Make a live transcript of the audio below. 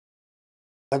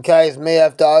Okay, it's me,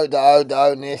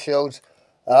 f.o.o, initials.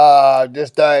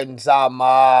 Just doing some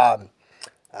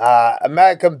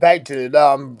American Patriot.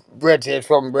 I'm British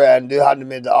from Britain. Do 100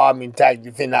 minutes army tag.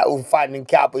 You think that all fighting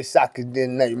cowboy suckers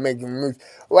didn't let you making moves.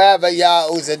 Wherever y'all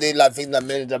also did like things like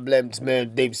millions of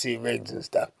blimps, deep sea rings and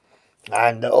stuff.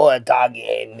 And all the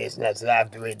targeting this and that. So I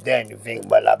have to read then you think,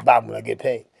 well, like, bam, when I get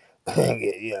paid.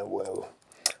 Yeah, well.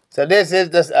 So this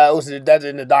is this also the desert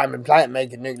in the diamond planet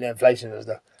making nuclear inflation and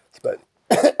stuff. But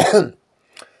and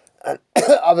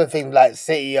other things like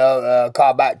city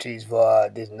car batteries for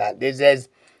this and that. This is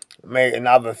making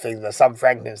other things like some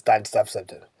Frankenstein stuff.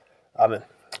 Something. I mean,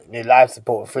 you need life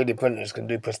support. 3D printers can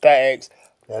do prosthetics.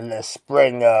 And a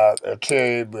spring a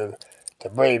tube to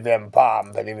breathe in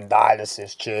pump and even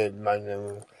dialysis tube.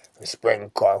 A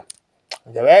spring coil.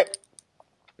 Okay, right?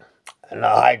 And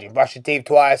hygiene. Brush your teeth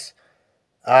twice.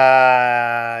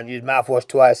 And use mouthwash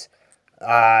twice.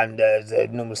 And there's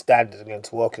normal standards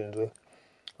against walking with.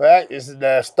 Right, this is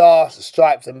the stars, the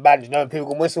stripes, and badges. You know, people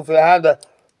can whistle for their hand.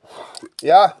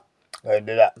 Yeah? Go ahead and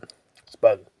do that.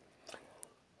 Suppose.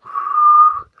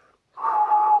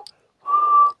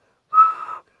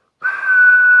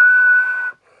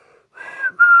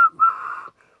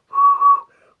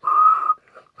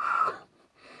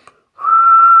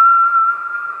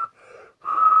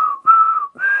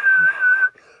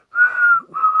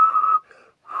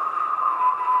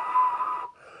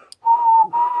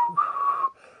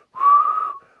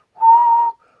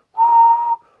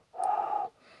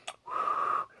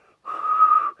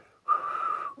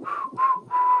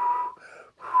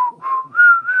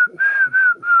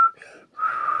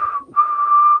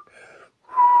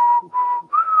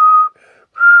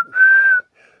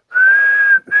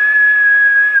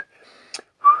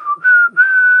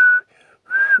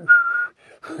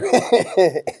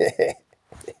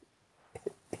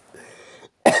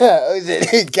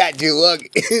 He got you walking.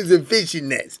 It's a fishing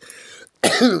nest.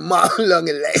 Mile long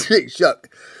electric shock.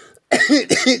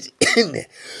 It's in there.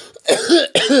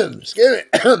 Excuse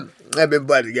me.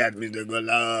 Everybody got me. They're going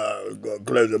to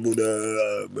close the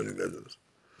Buddha.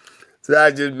 So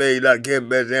I just made like Kim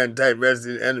Best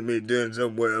anti-wrestling enemy doing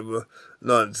some whatever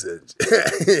nonsense.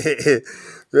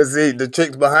 Let's see the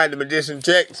tricks behind the magician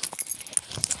tricks.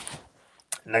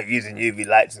 Like using UV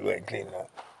lights to and clean up.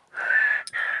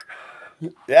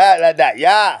 Yeah, like that,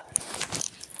 yeah.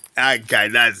 Okay,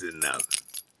 that's it now.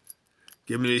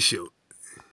 Give me the shoe.